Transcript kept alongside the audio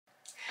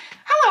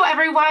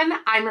everyone,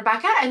 I'm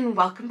Rebecca and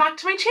welcome back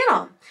to my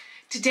channel.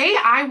 Today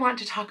I want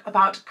to talk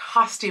about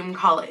Costume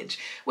College,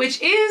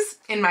 which is,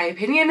 in my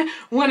opinion,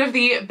 one of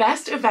the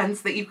best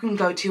events that you can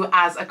go to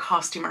as a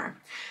costumer.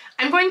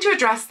 I'm going to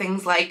address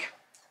things like,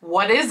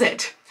 what is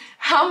it?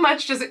 How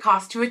much does it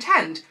cost to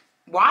attend?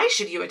 Why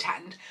should you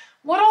attend?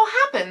 What all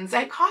happens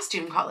at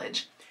Costume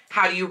College?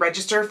 How do you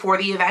register for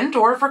the event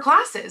or for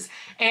classes?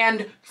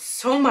 And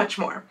so much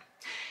more.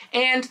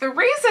 And the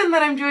reason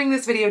that I'm doing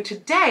this video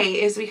today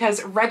is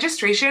because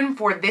registration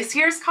for this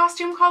year's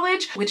Costume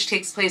College, which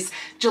takes place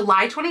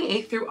July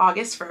 28th through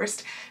August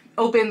 1st,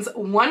 opens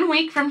 1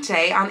 week from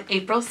today on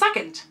April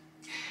 2nd.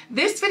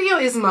 This video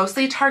is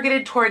mostly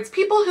targeted towards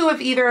people who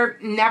have either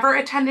never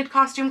attended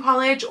Costume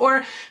College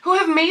or who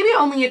have maybe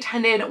only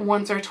attended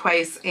once or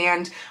twice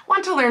and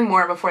want to learn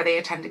more before they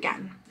attend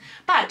again.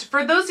 But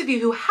for those of you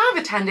who have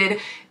attended,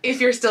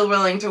 if you're still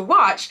willing to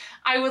watch,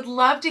 I would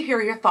love to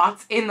hear your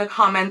thoughts in the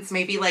comments,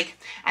 maybe like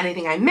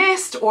anything I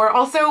missed, or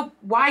also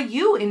why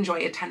you enjoy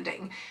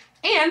attending.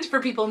 And for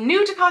people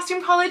new to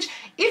Costume College,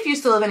 if you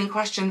still have any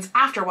questions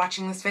after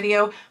watching this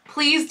video,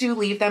 please do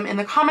leave them in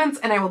the comments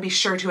and I will be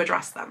sure to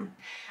address them.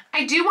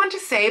 I do want to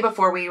say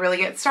before we really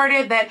get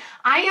started that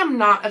I am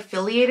not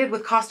affiliated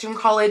with Costume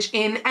College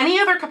in any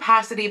other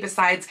capacity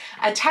besides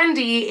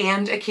attendee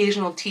and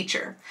occasional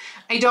teacher.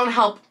 I don't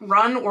help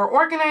run or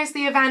organize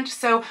the event,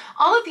 so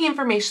all of the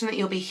information that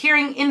you'll be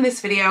hearing in this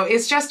video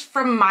is just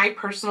from my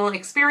personal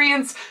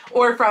experience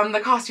or from the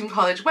Costume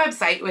College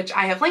website, which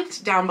I have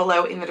linked down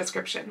below in the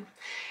description.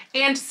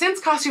 And since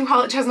Costume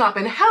College has not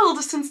been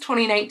held since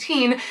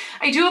 2019,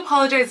 I do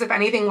apologize if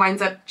anything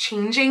winds up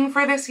changing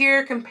for this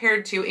year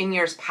compared to in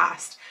years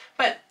past.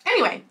 But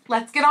anyway,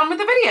 let's get on with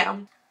the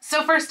video.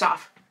 So first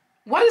off,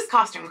 what is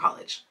Costume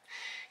College?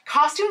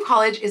 Costume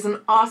College is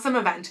an awesome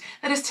event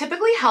that is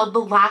typically held the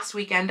last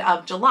weekend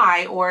of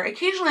July or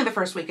occasionally the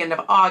first weekend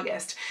of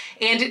August,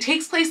 and it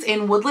takes place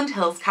in Woodland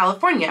Hills,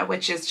 California,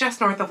 which is just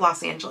north of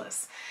Los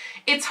Angeles.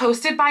 It's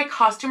hosted by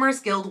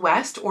Costumers Guild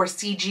West, or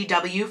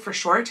CGW for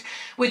short,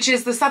 which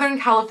is the Southern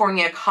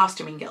California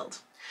Costuming Guild.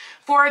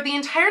 For the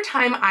entire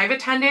time I've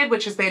attended,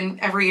 which has been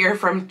every year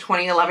from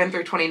 2011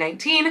 through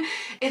 2019,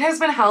 it has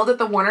been held at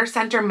the Warner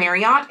Center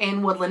Marriott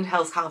in Woodland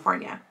Hills,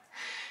 California.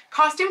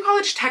 Costume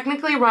College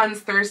technically runs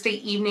Thursday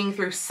evening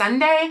through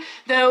Sunday,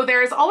 though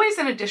there is always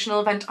an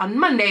additional event on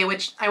Monday,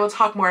 which I will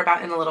talk more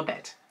about in a little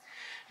bit.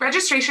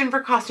 Registration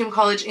for Costume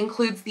College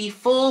includes the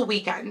full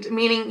weekend,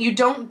 meaning you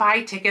don't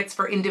buy tickets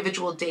for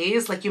individual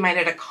days like you might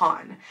at a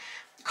con.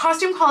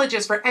 Costume College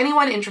is for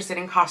anyone interested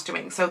in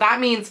costuming, so that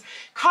means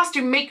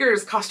costume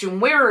makers, costume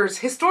wearers,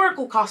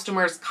 historical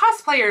costumers,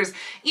 cosplayers,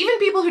 even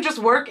people who just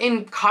work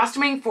in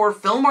costuming for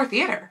film or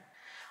theater.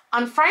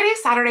 On Friday,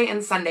 Saturday,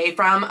 and Sunday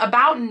from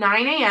about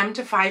 9 a.m.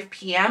 to 5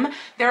 p.m.,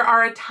 there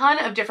are a ton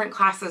of different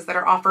classes that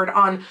are offered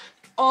on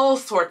all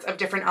sorts of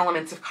different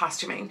elements of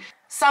costuming.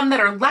 Some that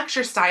are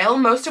lecture style,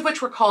 most of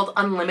which were called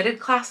unlimited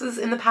classes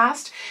in the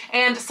past,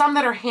 and some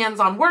that are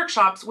hands-on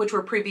workshops, which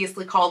were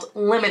previously called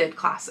limited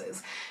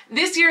classes.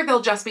 This year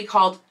they'll just be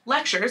called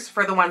lectures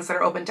for the ones that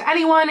are open to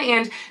anyone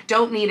and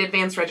don't need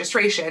advanced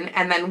registration,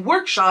 and then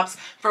workshops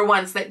for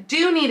ones that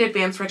do need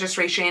advanced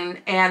registration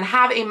and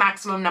have a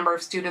maximum number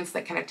of students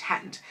that can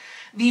attend.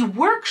 The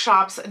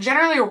workshops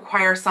generally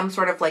require some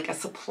sort of like a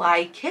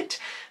supply kit.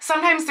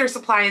 Sometimes they're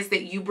supplies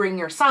that you bring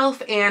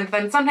yourself, and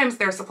then sometimes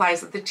they're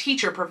supplies that the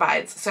teacher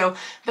provides. So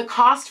the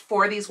cost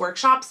for these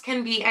workshops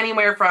can be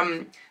anywhere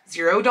from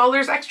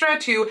 $0 extra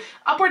to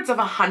upwards of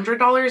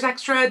 $100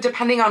 extra,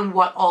 depending on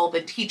what all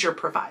the teacher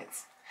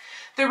provides.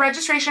 The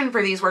registration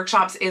for these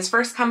workshops is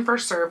first come,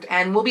 first served,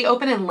 and will be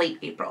open in late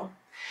April.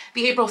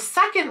 The April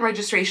 2nd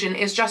registration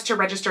is just to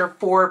register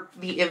for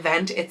the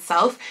event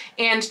itself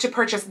and to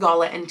purchase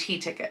gala and tea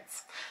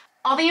tickets.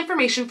 All the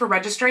information for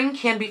registering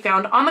can be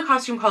found on the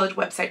Costume College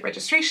website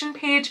registration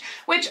page,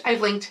 which I've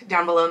linked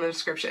down below in the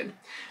description.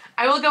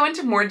 I will go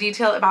into more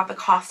detail about the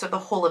cost of the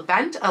whole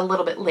event a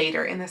little bit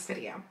later in this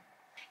video.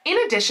 In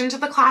addition to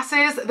the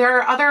classes, there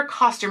are other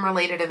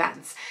costume-related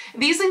events.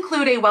 These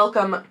include a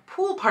welcome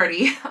pool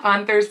party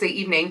on Thursday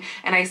evening,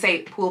 and I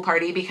say pool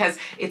party because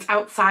it's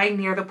outside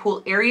near the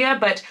pool area,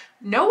 but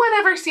no one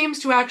ever seems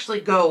to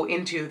actually go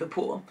into the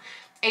pool.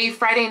 A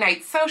Friday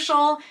night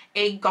social,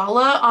 a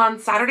gala on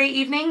Saturday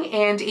evening,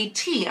 and a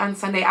tea on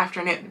Sunday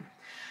afternoon.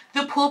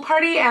 The pool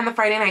party and the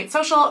Friday night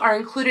social are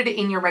included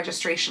in your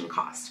registration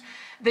cost.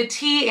 The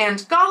tea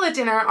and gala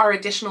dinner are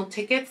additional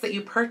tickets that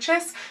you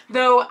purchase,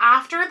 though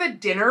after the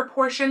dinner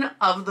portion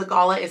of the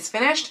gala is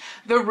finished,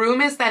 the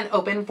room is then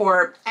open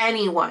for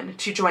anyone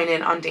to join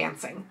in on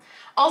dancing.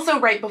 Also,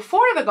 right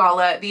before the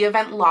gala, the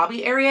event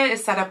lobby area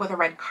is set up with a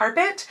red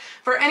carpet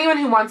for anyone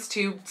who wants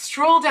to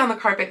stroll down the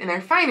carpet in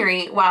their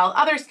finery while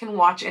others can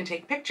watch and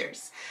take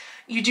pictures.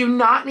 You do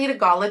not need a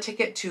gala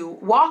ticket to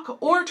walk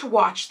or to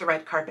watch the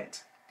red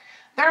carpet.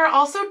 There are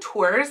also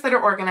tours that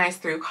are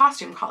organized through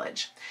Costume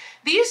College.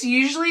 These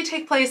usually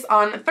take place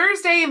on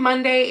Thursday,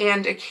 Monday,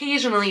 and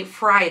occasionally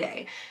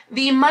Friday.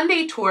 The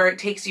Monday tour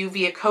takes you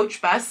via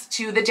coach bus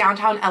to the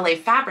downtown LA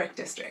Fabric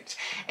District.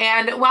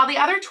 And while the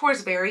other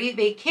tours vary,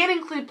 they can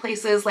include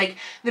places like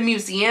the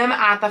museum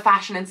at the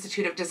Fashion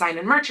Institute of Design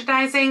and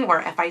Merchandising,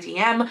 or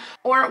FIDM,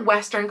 or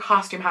Western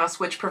Costume House,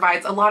 which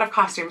provides a lot of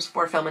costumes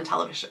for film and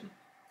television.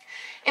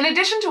 In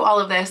addition to all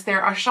of this,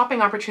 there are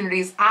shopping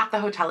opportunities at the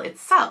hotel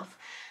itself.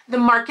 The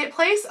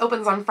marketplace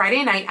opens on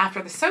Friday night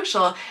after the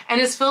social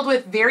and is filled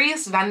with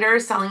various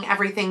vendors selling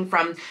everything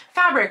from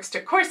fabrics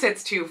to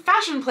corsets to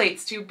fashion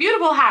plates to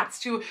beautiful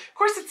hats to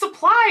corset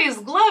supplies,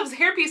 gloves,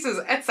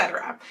 hairpieces,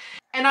 etc.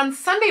 And on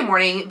Sunday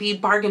morning, the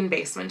bargain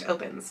basement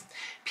opens.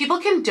 People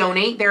can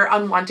donate their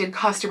unwanted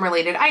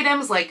costume-related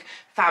items like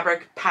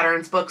fabric,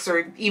 patterns, books,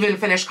 or even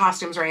finished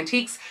costumes or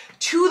antiques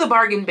to the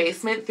bargain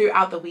basement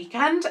throughout the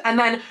weekend. And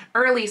then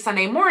early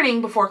Sunday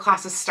morning before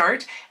classes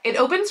start, it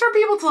opens for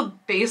people to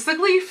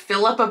basically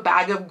fill up a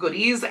bag of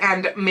goodies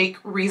and make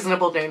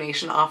reasonable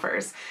donation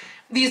offers.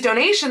 These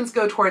donations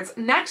go towards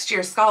next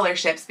year's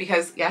scholarships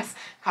because, yes,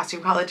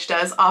 Costume College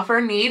does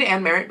offer need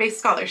and merit-based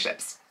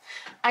scholarships.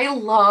 I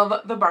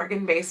love the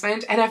bargain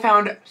basement, and I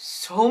found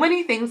so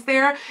many things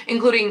there,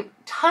 including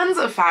tons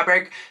of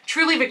fabric,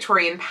 truly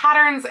Victorian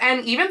patterns,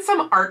 and even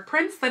some art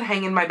prints that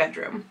hang in my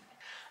bedroom.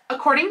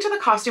 According to the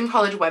Costume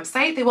College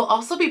website, they will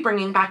also be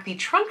bringing back the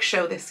trunk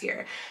show this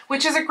year,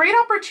 which is a great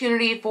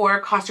opportunity for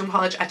Costume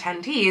College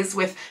attendees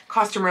with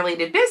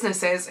costume-related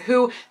businesses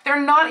who they're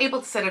not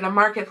able to sit at a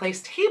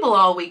marketplace table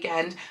all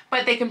weekend,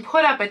 but they can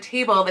put up a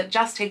table that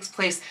just takes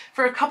place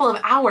for a couple of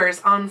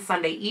hours on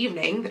Sunday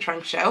evening, the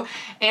trunk show,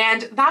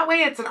 and that way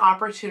it's an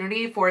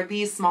opportunity for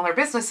these smaller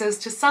businesses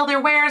to sell their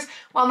wares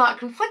while not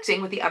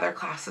conflicting with the other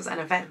classes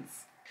and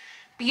events.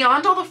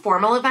 Beyond all the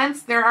formal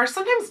events, there are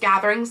sometimes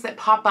gatherings that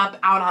pop up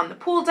out on the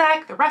pool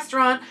deck, the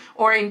restaurant,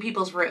 or in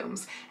people's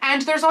rooms.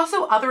 And there's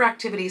also other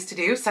activities to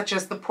do, such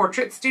as the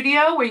portrait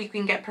studio, where you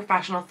can get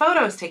professional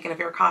photos taken of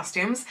your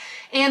costumes,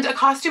 and a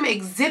costume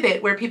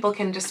exhibit where people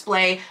can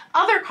display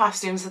other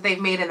costumes that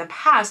they've made in the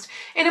past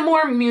in a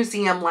more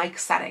museum-like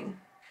setting.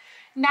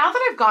 Now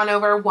that I've gone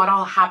over what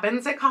all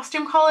happens at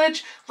Costume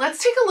College,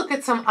 let's take a look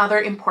at some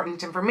other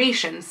important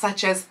information,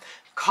 such as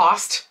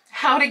cost,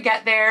 how to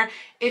get there,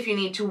 if you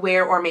need to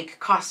wear or make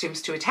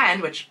costumes to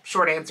attend, which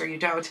short answer you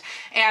don't,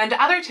 and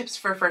other tips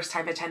for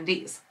first-time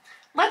attendees.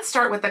 Let's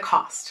start with the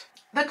cost.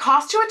 The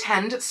cost to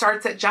attend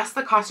starts at just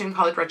the Costume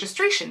College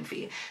registration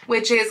fee,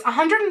 which is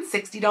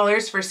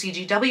 $160 for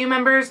CGW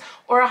members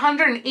or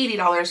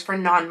 $180 for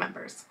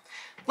non-members.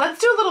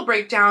 Let's do a little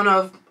breakdown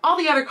of all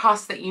the other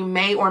costs that you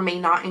may or may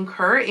not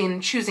incur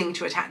in choosing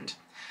to attend.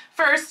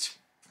 First,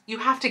 you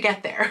have to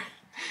get there.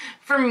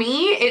 For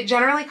me, it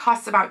generally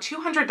costs about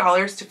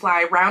 $200 to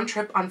fly round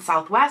trip on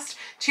Southwest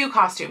to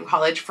Costume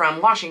College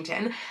from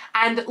Washington,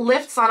 and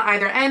lifts on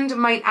either end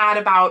might add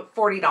about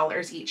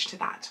 $40 each to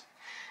that.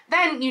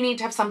 Then you need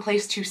to have some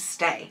place to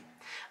stay.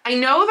 I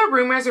know the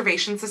room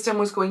reservation system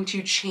was going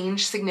to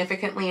change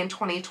significantly in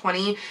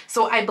 2020,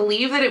 so I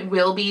believe that it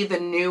will be the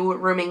new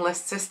rooming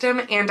list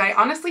system, and I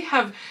honestly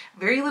have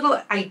very little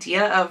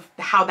idea of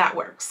how that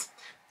works.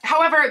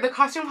 However, the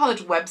Costume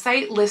College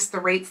website lists the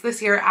rates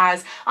this year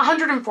as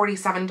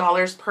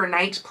 $147 per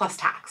night plus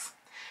tax.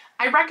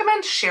 I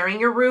recommend sharing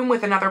your room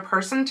with another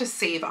person to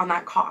save on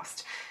that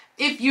cost.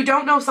 If you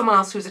don't know someone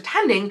else who's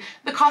attending,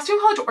 the Costume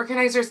College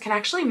organizers can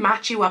actually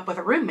match you up with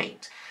a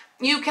roommate.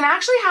 You can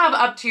actually have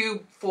up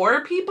to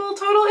 4 people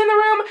total in the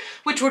room,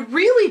 which would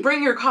really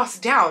bring your costs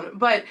down,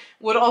 but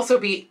would also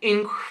be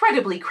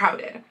incredibly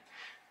crowded.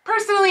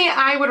 Personally,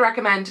 I would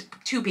recommend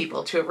 2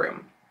 people to a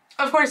room.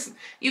 Of course,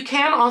 you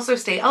can also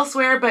stay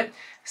elsewhere, but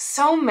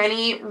so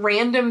many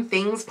random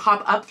things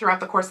pop up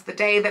throughout the course of the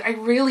day that I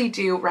really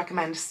do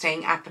recommend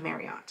staying at the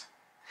Marriott.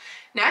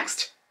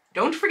 Next,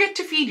 don't forget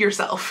to feed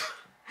yourself.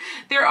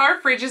 There are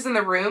fridges in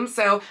the room,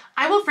 so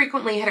I will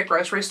frequently hit a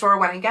grocery store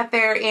when I get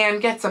there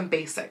and get some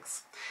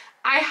basics.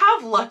 I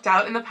have lucked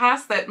out in the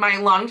past that my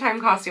longtime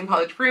Costume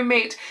College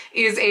roommate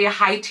is a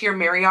high-tier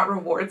Marriott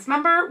Rewards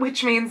member,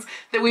 which means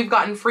that we've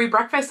gotten free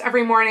breakfast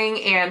every morning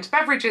and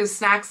beverages,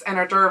 snacks, and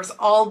hors d'oeuvres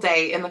all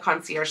day in the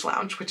concierge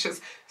lounge, which is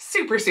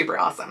super, super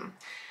awesome.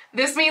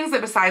 This means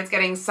that besides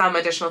getting some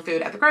additional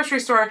food at the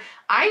grocery store,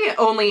 I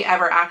only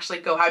ever actually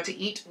go out to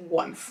eat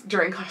once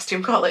during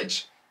Costume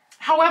College.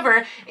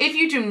 However, if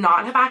you do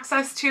not have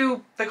access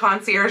to the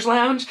concierge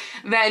lounge,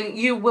 then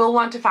you will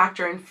want to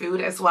factor in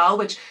food as well,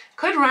 which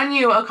could run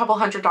you a couple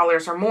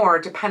 $100s or more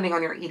depending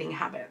on your eating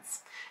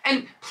habits.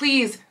 And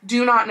please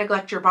do not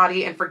neglect your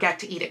body and forget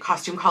to eat at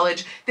Costume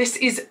College. This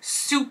is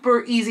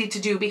super easy to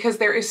do because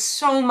there is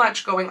so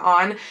much going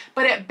on,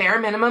 but at bare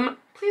minimum,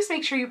 please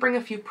make sure you bring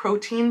a few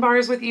protein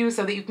bars with you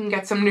so that you can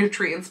get some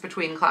nutrients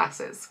between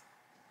classes.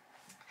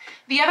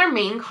 The other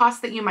main costs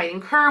that you might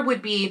incur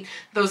would be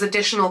those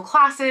additional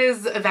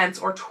classes, events,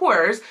 or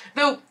tours,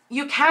 though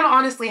you can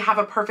honestly have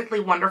a perfectly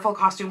wonderful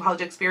Costume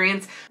College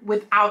experience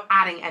without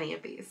adding any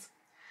of these.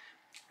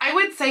 I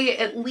would say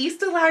at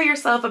least allow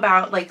yourself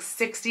about like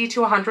 $60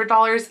 to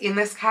 $100 in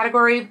this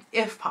category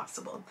if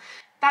possible.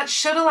 That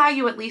should allow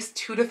you at least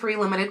 2 to 3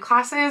 limited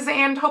classes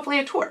and hopefully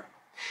a tour.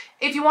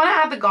 If you want to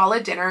add the gala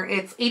dinner,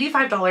 it's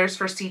 $85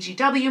 for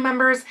CGW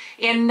members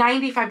and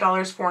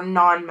 $95 for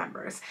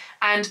non-members.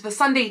 And the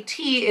Sunday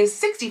tea is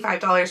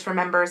 $65 for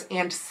members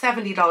and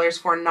 $70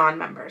 for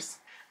non-members.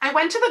 I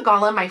went to the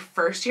gala my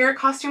first year at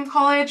Costume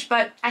College,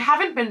 but I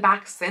haven't been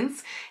back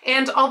since,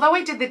 and although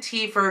I did the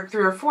tea for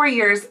 3 or 4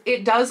 years,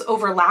 it does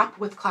overlap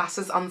with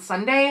classes on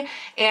Sunday,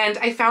 and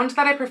I found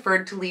that I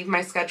preferred to leave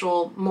my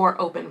schedule more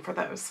open for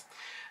those.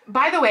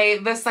 By the way,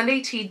 the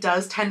Sunday tea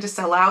does tend to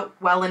sell out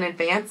well in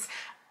advance.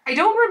 I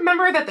don't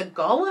remember that the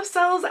gala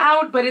sells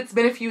out, but it's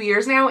been a few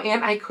years now,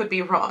 and I could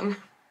be wrong.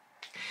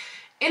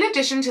 In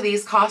addition to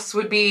these costs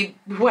would be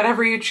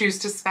whatever you choose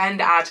to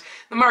spend at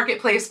the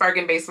marketplace,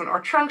 bargain basement, or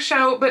trunk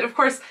show, but of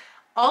course,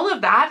 all of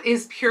that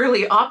is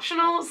purely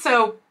optional,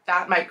 so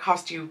that might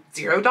cost you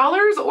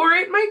 $0 or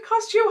it might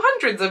cost you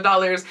hundreds of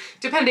dollars,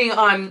 depending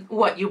on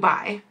what you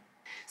buy.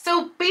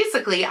 So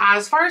basically,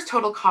 as far as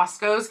total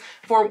cost goes,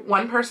 for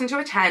one person to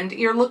attend,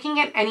 you're looking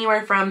at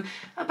anywhere from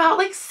about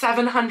like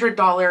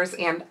 $700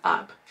 and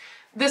up.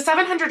 The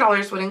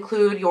 $700 would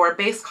include your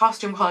base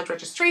Costume College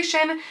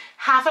registration,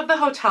 half of the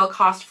hotel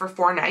cost for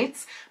 4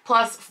 nights,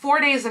 plus 4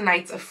 days and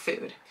nights of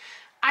food.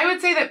 I would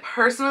say that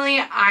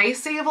personally, I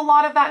save a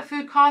lot of that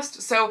food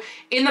cost. So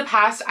in the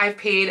past, I've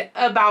paid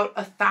about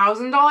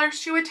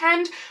 $1,000 to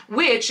attend,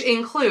 which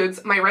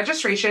includes my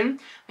registration,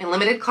 my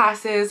limited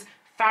classes,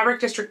 fabric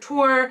district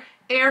tour,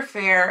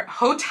 airfare,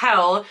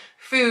 hotel,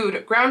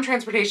 food, ground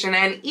transportation,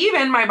 and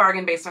even my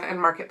bargain basement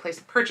and marketplace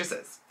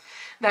purchases.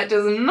 That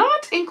does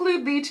not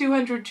include the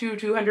 $200 to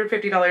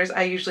 $250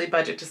 I usually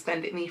budget to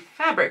spend in the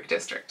fabric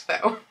district,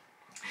 though.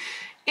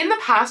 In the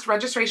past,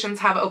 registrations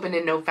have opened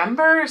in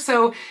November,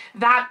 so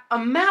that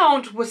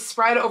amount was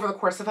spread over the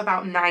course of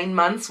about 9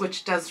 months,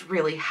 which does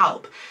really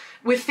help.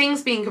 With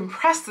things being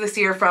compressed this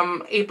year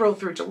from April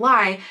through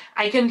July,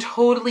 I can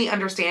totally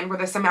understand where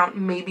this amount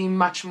may be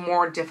much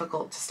more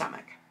difficult to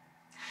stomach.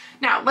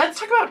 Now, let's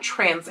talk about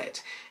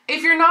transit.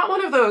 If you're not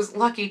one of those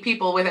lucky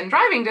people within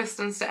driving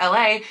distance to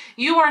LA,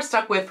 you are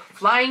stuck with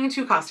flying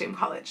to Costume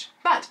College.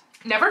 But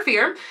never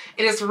fear,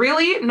 it is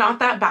really not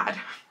that bad.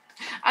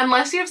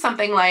 Unless you have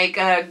something like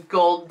a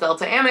Gold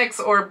Delta Amex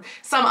or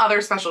some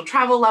other special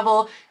travel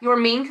level, your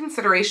main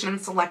consideration in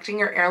selecting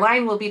your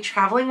airline will be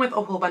traveling with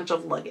a whole bunch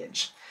of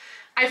luggage.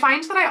 I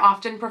find that I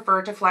often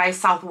prefer to fly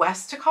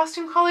Southwest to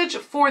Costume College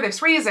for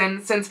this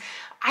reason, since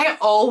I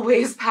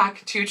always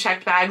pack 2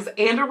 checked bags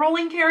and a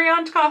rolling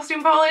carry-on to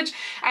Costume College,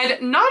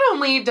 and not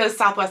only does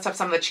Southwest have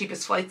some of the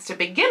cheapest flights to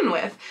begin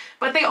with,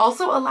 but they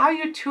also allow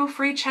you 2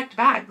 free checked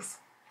bags.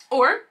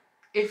 Or,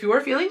 if you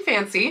are feeling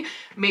fancy,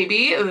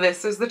 maybe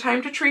this is the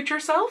time to treat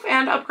yourself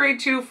and upgrade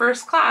to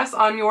first class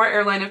on your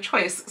airline of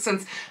choice,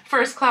 since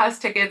first class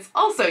tickets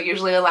also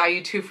usually allow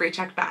you 2 free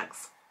checked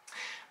bags.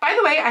 By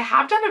the way, I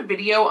have done a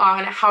video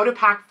on how to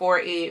pack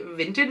for a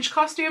vintage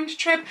costumed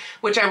trip,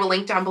 which I will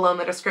link down below in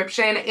the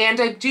description,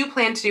 and I do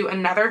plan to do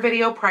another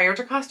video prior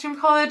to Costume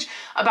College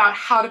about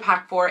how to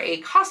pack for a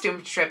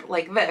costumed trip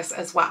like this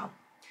as well.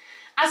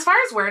 As far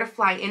as where to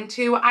fly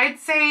into, I'd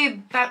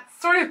say that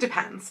sort of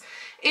depends.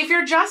 If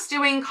you're just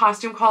doing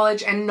Costume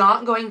College and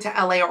not going to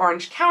LA or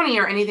Orange County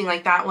or anything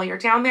like that while you're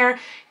down there,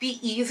 the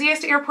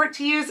easiest airport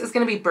to use is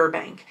going to be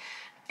Burbank.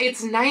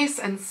 It's nice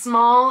and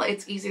small,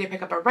 it's easy to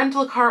pick up a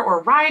rental car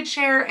or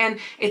rideshare, and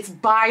it's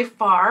by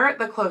far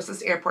the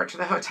closest airport to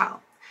the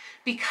hotel.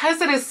 Because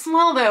it is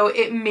small though,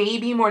 it may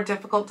be more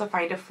difficult to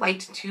find a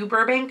flight to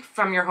Burbank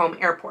from your home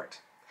airport.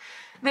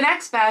 The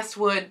next best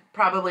would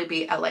probably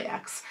be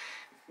LAX.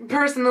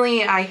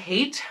 Personally, I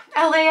hate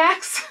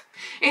LAX.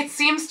 It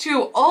seems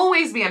to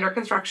always be under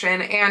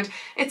construction, and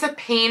it's a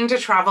pain to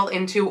travel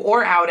into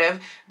or out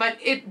of, but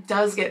it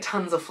does get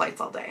tons of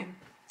flights all day.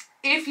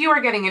 If you are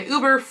getting an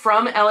Uber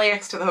from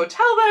LAX to the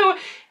hotel though,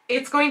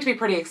 it's going to be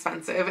pretty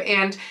expensive,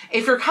 and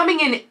if you're coming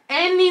in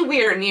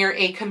anywhere near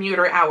a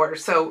commuter hour,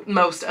 so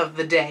most of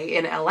the day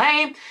in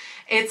LA,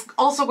 it's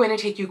also going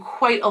to take you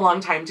quite a long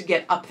time to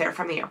get up there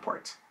from the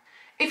airport.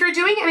 If you're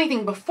doing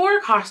anything before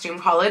Costume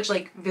College,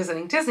 like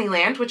visiting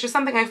Disneyland, which is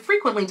something I've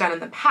frequently done in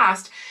the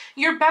past,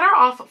 you're better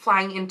off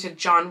flying into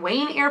John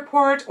Wayne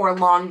Airport or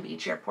Long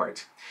Beach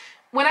Airport.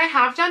 When I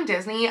have done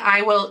Disney,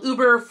 I will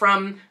Uber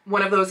from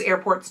one of those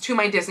airports to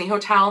my Disney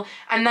hotel,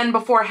 and then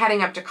before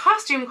heading up to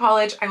Costume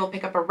College, I will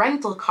pick up a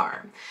rental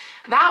car.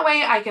 That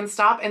way I can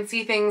stop and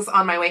see things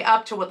on my way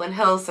up to Woodland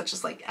Hills, such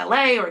as like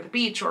LA or the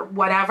beach or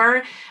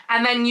whatever,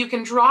 and then you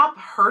can drop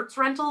Hertz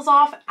rentals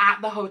off at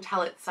the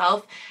hotel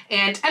itself,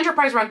 and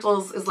Enterprise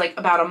Rentals is like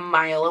about a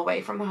mile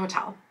away from the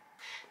hotel.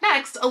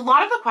 Next, a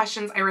lot of the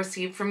questions I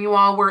received from you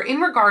all were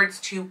in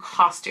regards to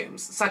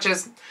costumes, such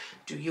as,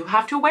 do you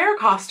have to wear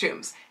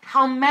costumes?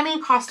 How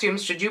many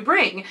costumes should you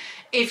bring?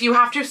 If you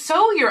have to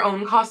sew your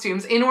own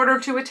costumes in order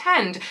to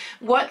attend,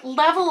 what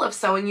level of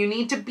sewing you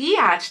need to be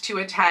at to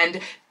attend?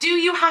 Do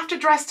you have to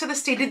dress to the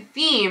stated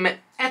theme,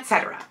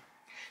 etc.?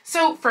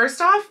 So first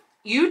off,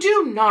 You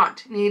do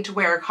not need to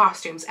wear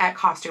costumes at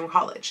Costume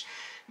College.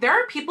 There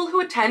are people who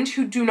attend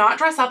who do not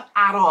dress up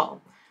at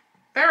all.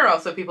 There are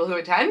also people who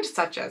attend,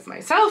 such as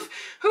myself,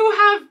 who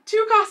have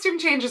 2 costume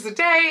changes a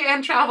day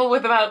and travel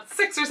with about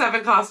 6 or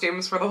 7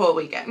 costumes for the whole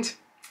weekend.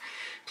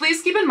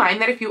 Please keep in mind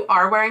that if you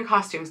are wearing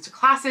costumes to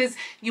classes,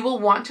 you will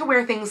want to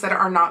wear things that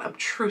are not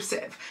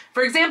obtrusive.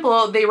 For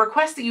example, they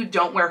request that you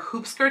don't wear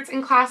hoop skirts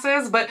in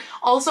classes, but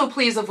also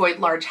please avoid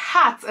large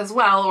hats as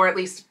well, or at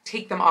least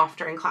take them off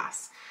during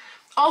class.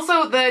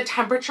 Also, the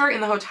temperature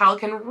in the hotel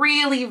can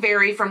really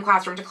vary from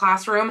classroom to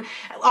classroom.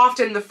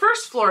 Often the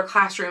first floor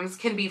classrooms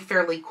can be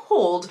fairly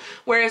cold,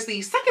 whereas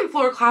the second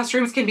floor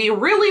classrooms can be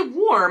really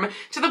warm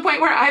to the point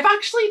where I've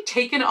actually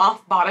taken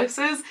off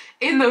bodices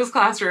in those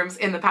classrooms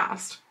in the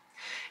past.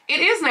 It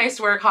is nice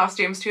to wear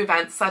costumes to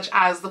events such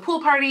as the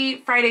pool party,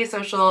 Friday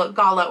social,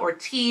 gala, or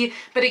tea,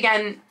 but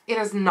again, it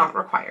is not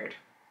required.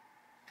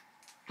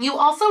 You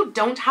also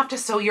don't have to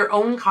sew your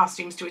own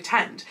costumes to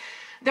attend.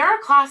 There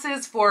are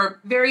classes for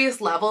various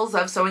levels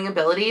of sewing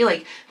ability,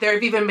 like there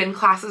have even been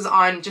classes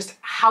on just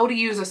how to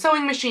use a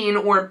sewing machine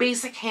or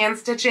basic hand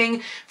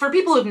stitching for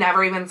people who've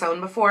never even sewn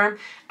before.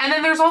 And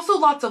then there's also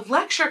lots of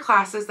lecture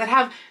classes that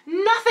have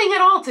nothing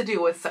at all to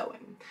do with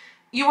sewing.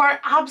 You are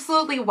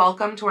absolutely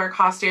welcome to wear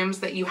costumes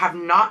that you have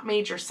not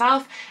made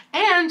yourself,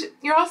 and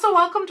you're also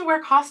welcome to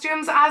wear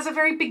costumes as a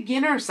very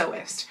beginner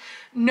sewist.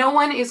 No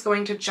one is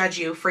going to judge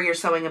you for your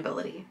sewing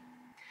ability.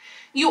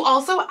 You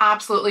also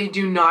absolutely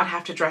do not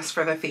have to dress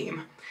for the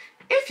theme.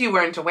 If you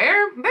weren't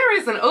aware, there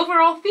is an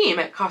overall theme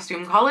at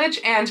Costume College,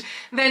 and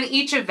then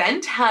each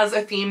event has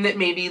a theme that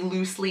maybe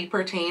loosely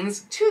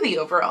pertains to the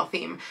overall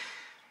theme.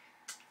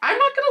 I'm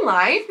not gonna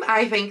lie,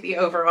 I think the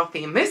overall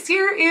theme this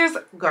year is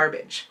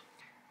garbage.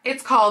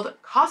 It's called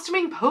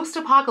Costuming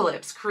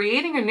Post-Apocalypse,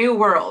 Creating a New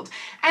World,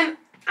 and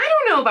I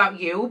don't know about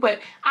you, but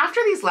after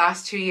these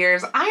last 2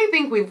 years, I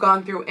think we've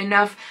gone through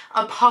enough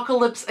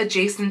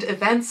apocalypse-adjacent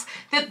events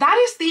that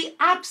is the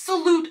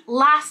absolute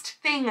last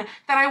thing that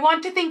I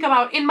want to think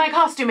about in my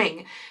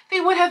costuming.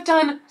 They would have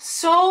done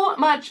so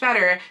much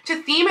better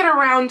to theme it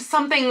around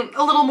something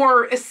a little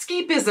more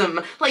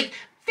escapism, like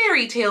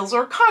fairy tales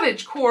or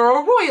cottagecore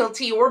or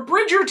royalty or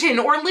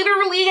Bridgerton or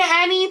literally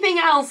anything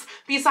else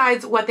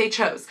besides what they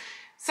chose.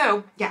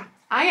 So yeah,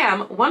 I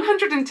am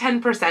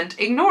 110%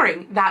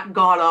 ignoring that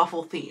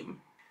god-awful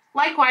theme.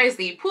 Likewise,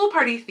 the pool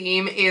party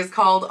theme is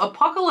called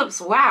Apocalypse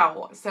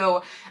Wow,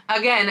 so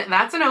again,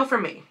 that's a no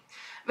from me.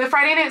 The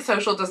Friday night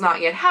social does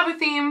not yet have a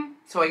theme,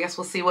 so I guess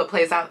we'll see what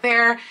plays out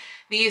there.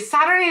 The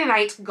Saturday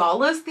night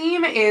gala's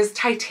theme is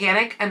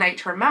Titanic, A Night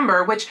to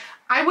Remember, which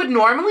I would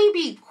normally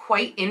be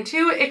quite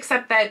into,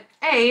 except that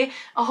A,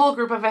 a whole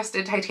group of us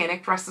did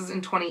Titanic dresses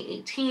in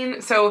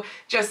 2018, so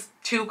just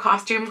 2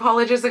 costume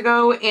colleges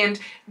ago, and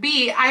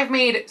B, I've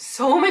made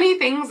so many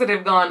things that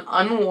have gone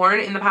unworn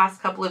in the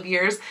past couple of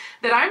years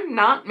that I'm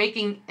not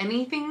making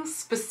anything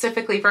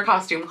specifically for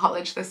costume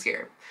college this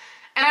year.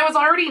 And I was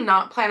already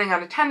not planning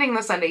on attending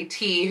the Sunday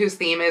tea, whose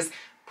theme is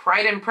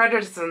Pride and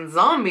Prejudice and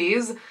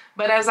Zombies,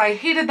 but as I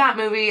hated that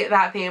movie,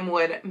 that theme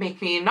would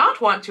make me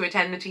not want to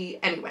attend the tea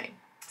anyway.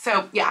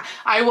 So yeah,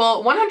 I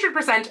will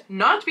 100%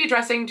 not be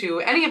dressing to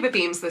any of the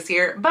themes this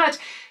year, but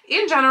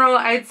in general,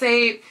 I'd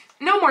say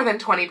no more than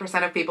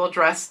 20% of people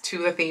dress to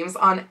the themes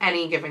on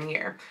any given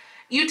year.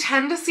 You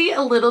tend to see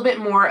a little bit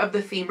more of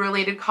the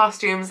theme-related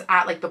costumes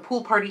at like the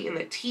pool party and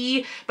the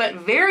tea, but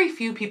very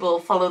few people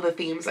follow the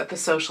themes at the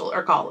social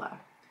or gala.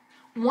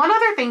 One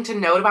other thing to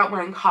note about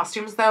wearing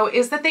costumes though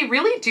is that they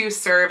really do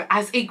serve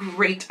as a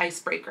great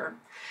icebreaker.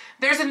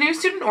 There's a new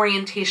student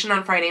orientation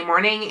on Friday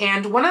morning,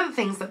 and one of the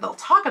things that they'll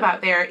talk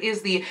about there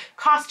is the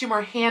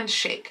costumer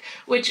handshake,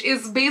 which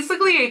is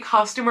basically a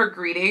costumer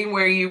greeting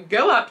where you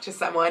go up to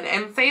someone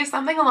and say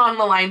something along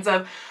the lines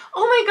of,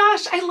 "Oh my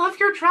gosh, I love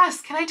your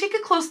dress. Can I take a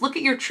close look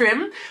at your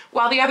trim?"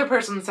 while the other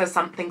person says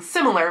something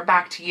similar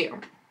back to you.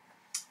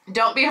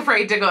 Don't be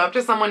afraid to go up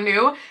to someone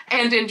new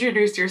and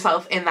introduce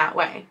yourself in that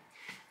way.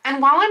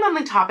 And while I'm on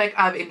the topic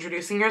of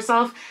introducing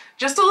yourself,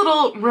 just a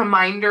little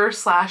reminder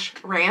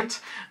 / rant.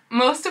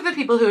 Most of the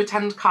people who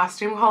attend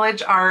costume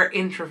college are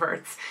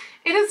introverts.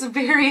 It is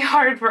very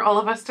hard for all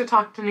of us to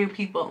talk to new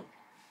people.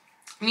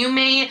 You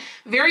may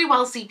very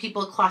well see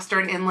people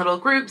clustered in little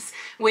groups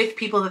with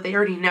people that they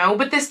already know,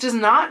 but this does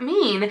not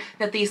mean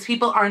that these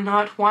people are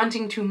not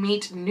wanting to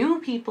meet new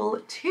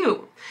people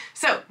too.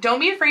 So don't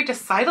be afraid to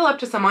sidle up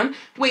to someone,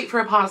 wait for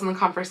a pause in the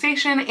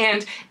conversation,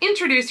 and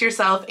introduce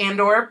yourself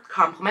and/or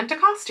compliment a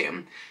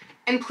costume.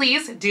 And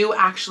please do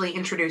actually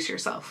introduce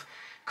yourself.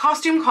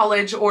 Costume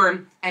college,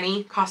 or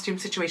any costume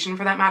situation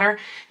for that matter,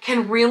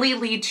 can really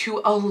lead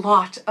to a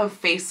lot of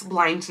face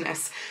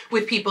blindness,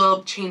 with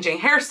people changing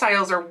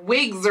hairstyles or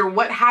wigs or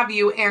what have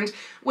you, and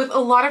with a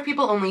lot of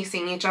people only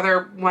seeing each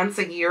other once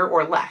a year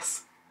or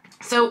less.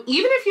 So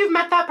even if you've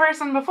met that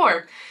person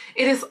before,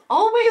 it is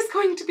always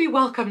going to be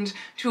welcomed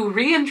to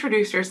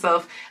reintroduce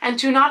yourself and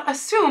to not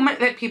assume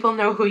that people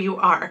know who you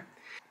are.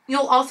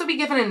 You'll also be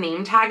given a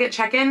name tag at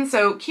check-in,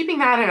 so keeping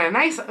that in a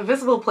nice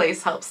visible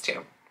place helps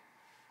too.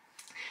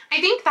 I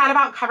think that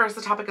about covers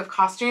the topic of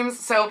costumes,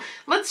 so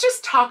let's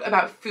just talk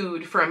about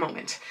food for a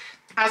moment.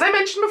 As I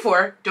mentioned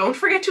before, don't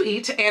forget to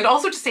eat and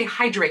also to stay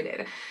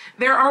hydrated.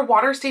 There are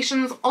water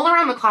stations all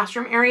around the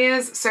classroom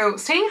areas, so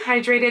staying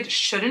hydrated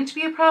shouldn't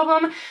be a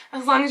problem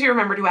as long as you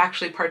remember to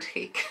actually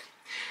partake.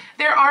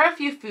 There are a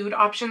few food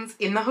options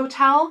in the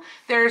hotel.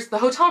 There's the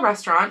hotel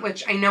restaurant,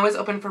 which I know is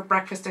open for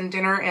breakfast and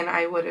dinner, and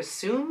I would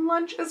assume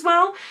lunch as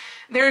well.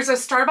 There's a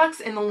Starbucks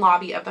in the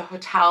lobby of the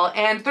hotel,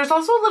 and there's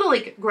also a little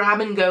like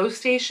grab and go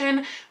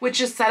station,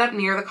 which is set up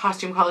near the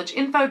Costume College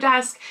info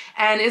desk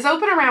and is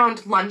open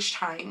around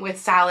lunchtime with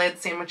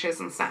salads, sandwiches,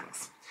 and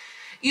snacks.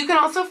 You can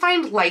also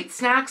find light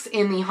snacks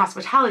in the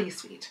hospitality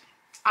suite.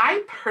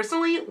 I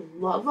personally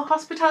love the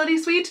hospitality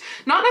suite,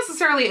 not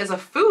necessarily as a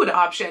food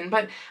option,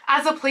 but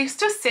as a place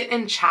to sit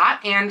and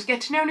chat and get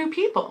to know new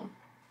people.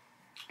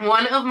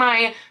 One of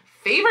my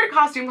favorite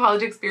Costume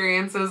College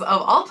experiences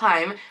of all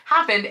time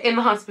happened in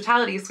the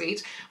hospitality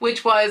suite,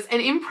 which was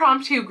an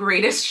impromptu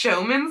Greatest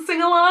Showman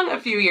sing-along a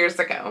few years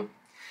ago.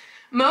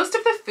 Most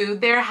of the food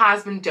there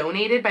has been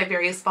donated by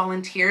various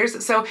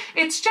volunteers, so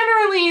it's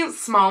generally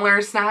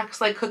smaller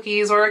snacks like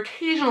cookies or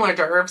occasional hors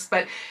d'oeuvres,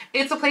 but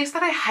it's a place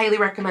that I highly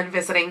recommend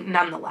visiting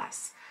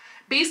nonetheless.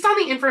 Based on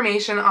the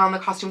information on the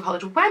Costume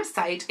College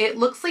website, it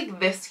looks like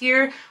this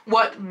year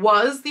what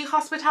was the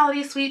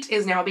hospitality suite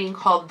is now being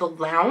called the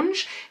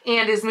lounge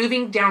and is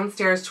moving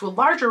downstairs to a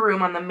larger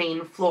room on the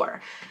main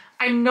floor.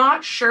 I'm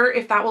not sure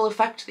if that will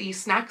affect the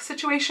snack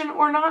situation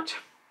or not.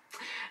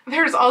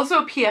 There's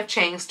also P.F.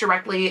 Chang's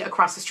directly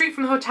across the street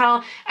from the hotel,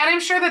 and I'm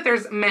sure that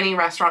there's many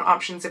restaurant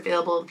options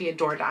available via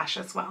DoorDash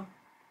as well.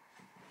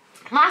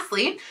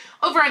 Lastly,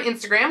 over on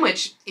Instagram,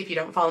 which if you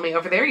don't follow me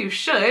over there, you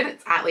should,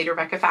 it's at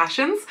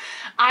LadyRebeccaFashions,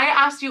 I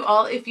asked you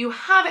all if you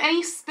have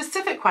any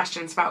specific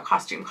questions about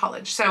Costume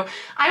College, so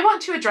I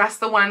want to address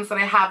the ones that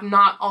I have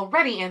not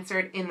already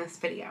answered in this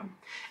video.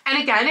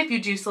 And again, if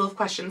you do still have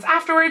questions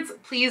afterwards,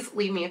 please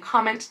leave me a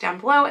comment down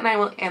below and I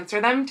will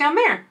answer them down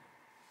there.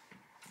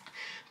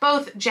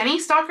 Both Jenny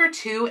Stalker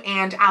 2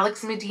 and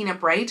Alex Medina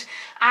Bright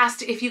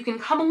asked if you can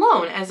come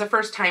alone as a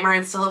first timer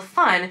and still have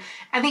fun,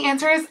 and the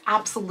answer is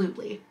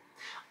absolutely.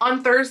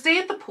 On Thursday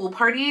at the pool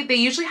party, they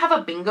usually have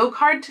a bingo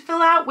card to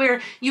fill out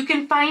where you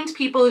can find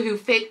people who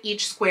fit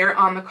each square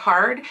on the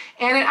card,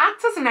 and it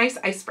acts as a nice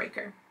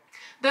icebreaker.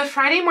 The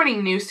Friday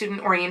morning new student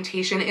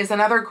orientation is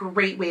another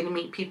great way to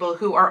meet people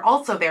who are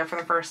also there for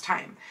the first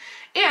time.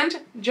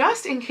 And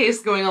just in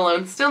case going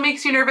alone still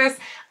makes you nervous,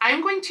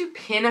 I'm going to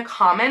pin a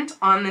comment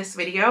on this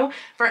video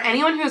for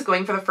anyone who is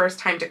going for the first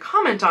time to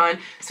comment on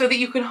so that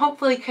you can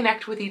hopefully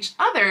connect with each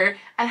other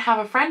and have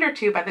a friend or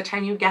two by the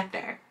time you get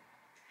there.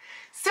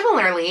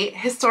 Similarly,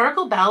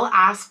 Historical Belle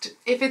asked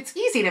if it's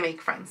easy to make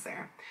friends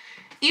there.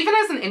 Even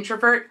as an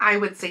introvert, I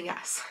would say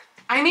yes.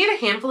 I made a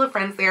handful of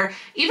friends there,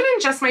 even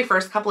in just my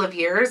first couple of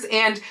years,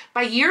 and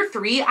by year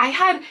 3, I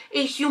had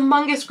a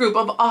humongous group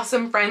of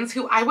awesome friends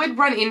who I would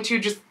run into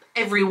just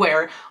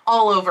everywhere,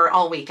 all over,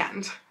 all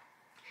weekend.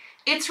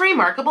 It's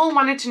Remarkable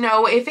wanted to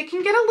know if it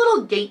can get a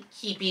little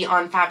gatekeepy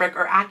on fabric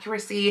or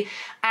accuracy,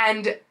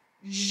 and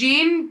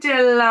Jean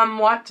de la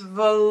Motte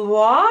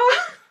Valois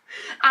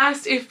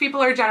asked if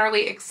people are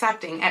generally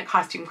accepting at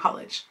Costume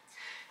College.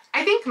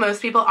 I think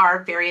most people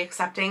are very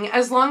accepting,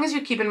 as long as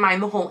you keep in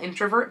mind the whole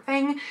introvert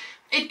thing.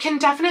 It can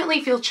definitely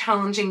feel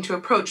challenging to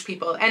approach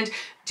people, and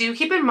do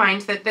keep in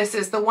mind that this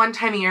is the one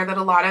time a year that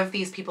a lot of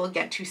these people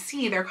get to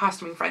see their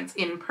costuming friends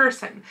in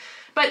person.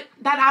 But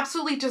that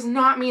absolutely does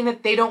not mean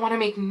that they don't want to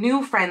make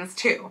new friends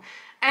too.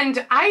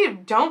 And I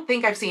don't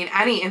think I've seen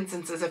any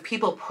instances of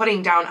people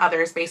putting down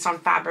others based on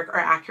fabric or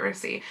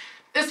accuracy.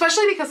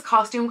 Especially because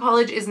Costume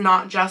College is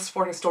not just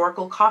for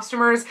historical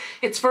costumers,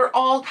 it's for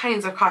all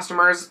kinds of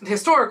costumers,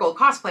 historical,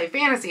 cosplay,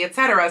 fantasy,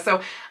 etc.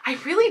 So I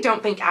really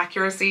don't think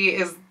accuracy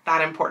is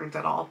that important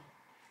at all.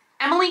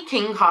 Emily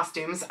King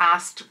Costumes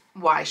asked,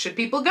 why should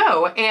people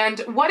go? And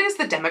what is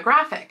the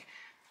demographic?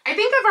 I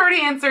think I've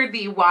already answered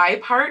the why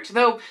part,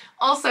 though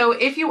also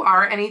if you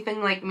are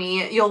anything like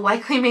me, you'll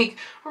likely make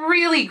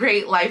really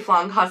great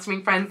lifelong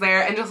costuming friends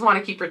there and just want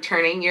to keep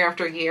returning year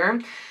after year.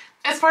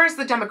 As far as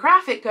the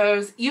demographic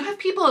goes, you have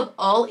people of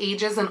all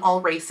ages and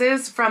all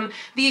races, from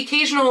the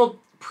occasional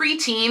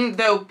preteen,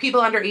 though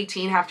people under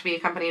 18 have to be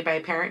accompanied by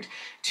a parent,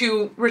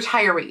 to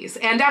retirees,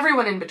 and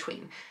everyone in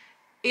between.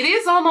 It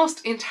is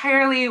almost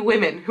entirely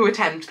women who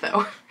attend,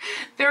 though.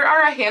 There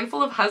are a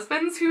handful of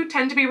husbands who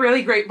tend to be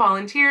really great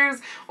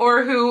volunteers,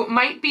 or who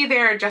might be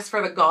there just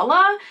for the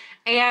gala,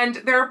 and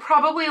there are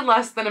probably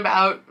less than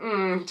about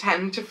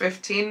 10 to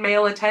 15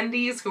 male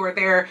attendees who are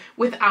there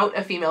without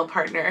a female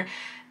partner,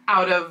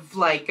 out of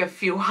like a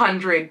few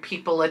hundred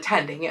people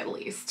attending at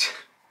least.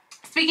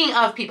 Speaking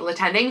of people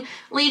attending,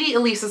 Lady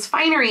Elisa's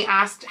Finery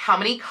asked how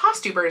many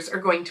costumers are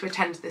going to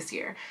attend this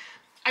year.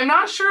 I'm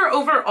not sure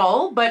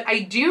overall, but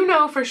I do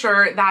know for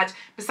sure that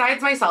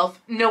besides myself,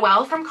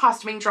 Noelle from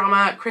Costuming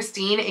Drama,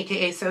 Christine,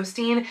 aka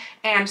Sosteen,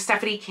 and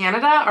Stephanie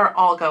Canada are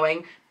all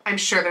going. I'm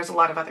sure there's a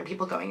lot of other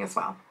people going as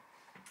well.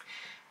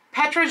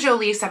 Petra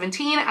Jolie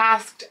 17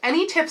 asked,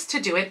 any tips to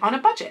do it on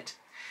a budget?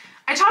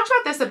 I talked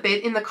about this a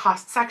bit in the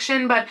cost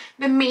section, but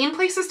the main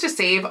places to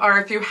save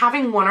are through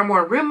having one or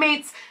more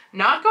roommates,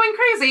 not going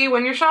crazy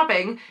when you're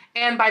shopping,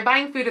 and by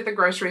buying food at the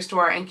grocery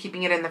store and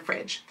keeping it in the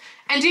fridge.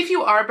 And if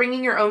you are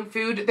bringing your own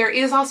food, there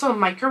is also a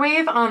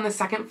microwave on the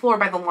second floor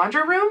by the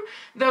laundry room,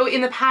 though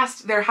in the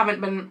past there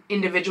haven't been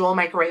individual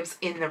microwaves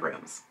in the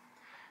rooms.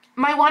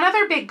 My one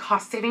other big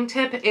cost-saving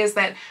tip is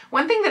that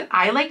one thing that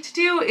I like to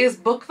do is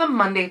book the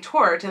Monday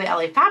tour to the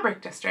LA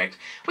Fabric District,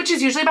 which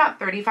is usually about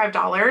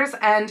 $35,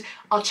 and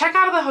I'll check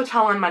out of the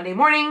hotel on Monday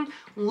morning,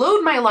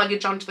 load my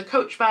luggage onto the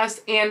coach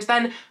bus, and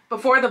then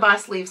before the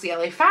bus leaves the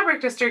LA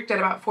Fabric District at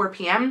about 4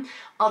 p.m.,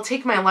 I'll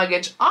take my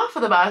luggage off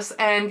of the bus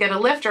and get a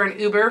Lyft or an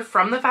Uber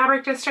from the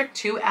Fabric District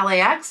to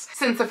LAX,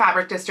 since the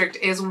Fabric District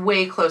is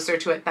way closer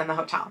to it than the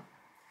hotel.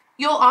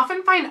 You'll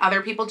often find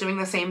other people doing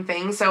the same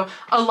thing, so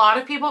a lot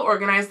of people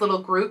organize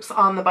little groups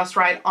on the bus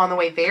ride on the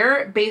way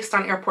there based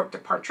on airport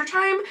departure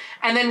time,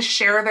 and then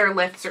share their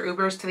Lyfts or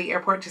Ubers to the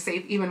airport to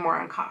save even more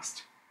on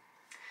cost.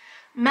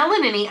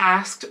 Melanini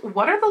asked,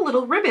 what are the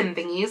little ribbon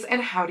thingies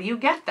and how do you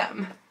get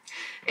them?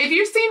 If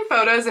you've seen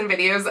photos and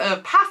videos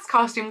of past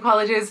costume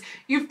colleges,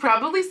 you've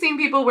probably seen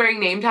people wearing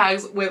name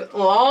tags with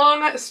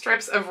long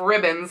strips of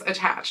ribbons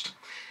attached.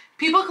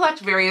 People collect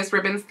various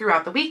ribbons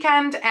throughout the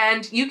weekend,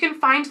 and you can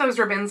find those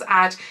ribbons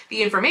at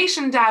the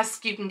information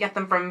desk. You can get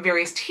them from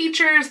various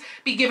teachers,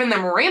 be given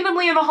them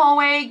randomly in the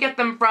hallway, get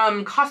them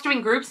from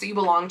costuming groups that you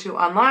belong to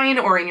online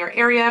or in your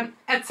area,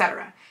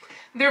 etc.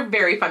 They're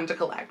very fun to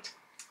collect.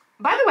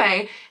 By the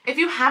way, if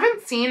you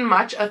haven't seen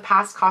much of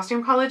past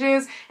costume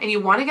colleges and you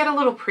want to get a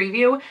little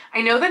preview,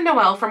 I know that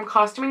Noelle from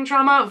Costuming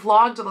Drama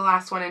vlogged the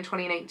last one in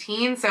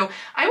 2019, so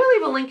I will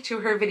leave a link to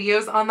her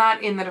videos on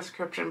that in the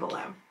description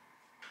below.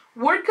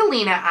 Ward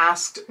Galena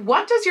asked,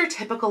 what does your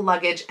typical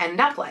luggage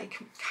end up like?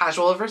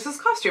 Casual versus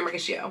costume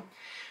ratio.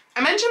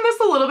 I mentioned this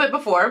a little bit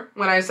before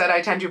when I said I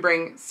tend to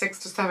bring 6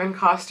 to 7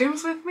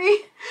 costumes with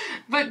me,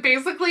 but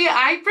basically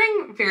I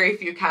bring very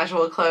few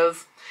casual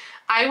clothes.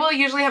 I will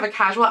usually have a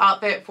casual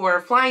outfit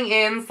for flying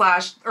in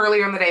 /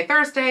 earlier in the day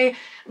Thursday,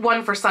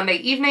 one for Sunday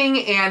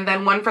evening, and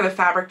then one for the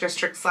Fabric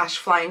District /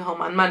 flying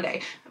home on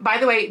Monday. By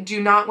the way,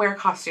 do not wear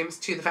costumes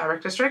to the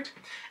Fabric District.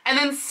 And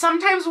then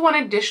sometimes one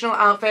additional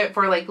outfit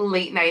for like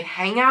late night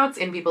hangouts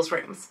in people's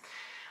rooms.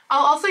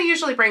 I'll also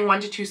usually bring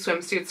 1 to 2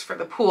 swimsuits for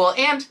the pool,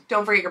 and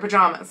don't forget your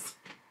pajamas.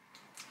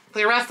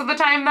 The rest of the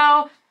time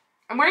though,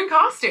 I'm wearing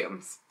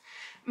costumes.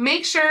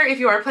 Make sure if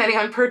you are planning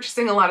on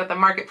purchasing a lot at the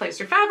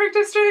Marketplace or Fabric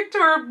District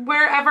or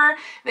wherever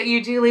that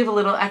you do leave a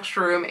little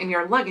extra room in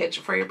your luggage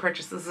for your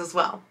purchases as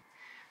well.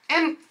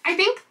 And I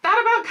think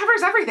that about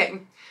covers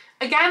everything.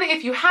 Again,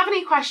 if you have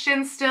any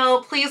questions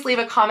still, please leave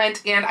a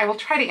comment and I will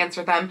try to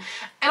answer them.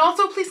 And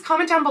also please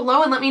comment down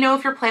below and let me know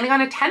if you're planning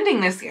on attending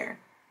this year.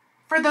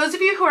 For those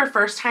of you who are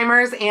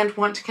first-timers and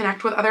want to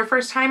connect with other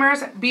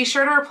first-timers, be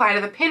sure to reply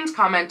to the pinned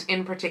comment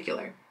in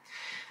particular.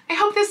 I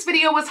hope this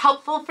video was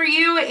helpful for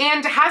you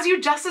and has you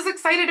just as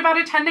excited about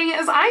attending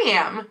as I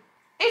am.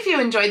 If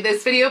you enjoyed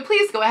this video,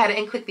 please go ahead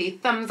and click the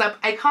thumbs up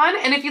icon,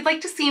 and if you'd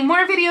like to see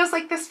more videos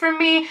like this from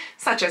me,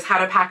 such as how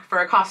to pack for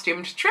a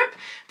costumed trip,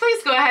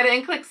 please go ahead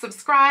and click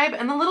subscribe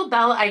and the little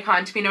bell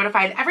icon to be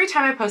notified every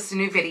time I post a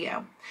new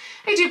video.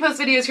 I do post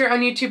videos here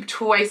on YouTube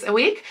twice a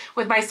week,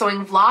 with my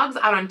sewing vlogs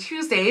out on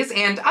Tuesdays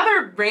and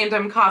other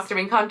random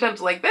costuming content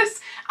like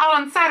this out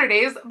on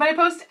Saturdays, but I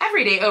post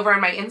every day over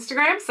on my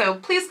Instagram, so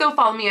please go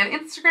follow me on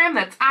Instagram,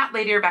 that's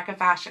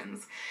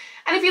 @LadyRebeccaFashions.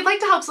 And if you'd like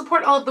to help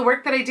support all of the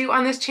work that I do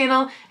on this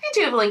channel, I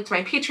do have a link to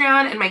my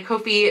Patreon and my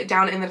Ko-fi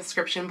down in the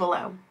description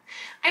below.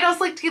 I'd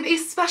also like to give a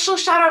special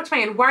shout out to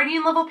my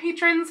Edwardian level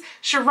patrons,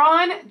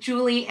 Sharon,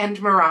 Julie,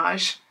 and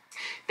Mirage.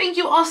 Thank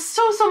you all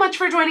so much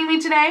for joining me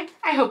today.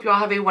 I hope you all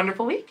have a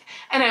wonderful week,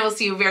 and I will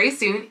see you very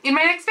soon in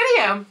my next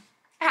video.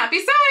 Happy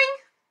sewing!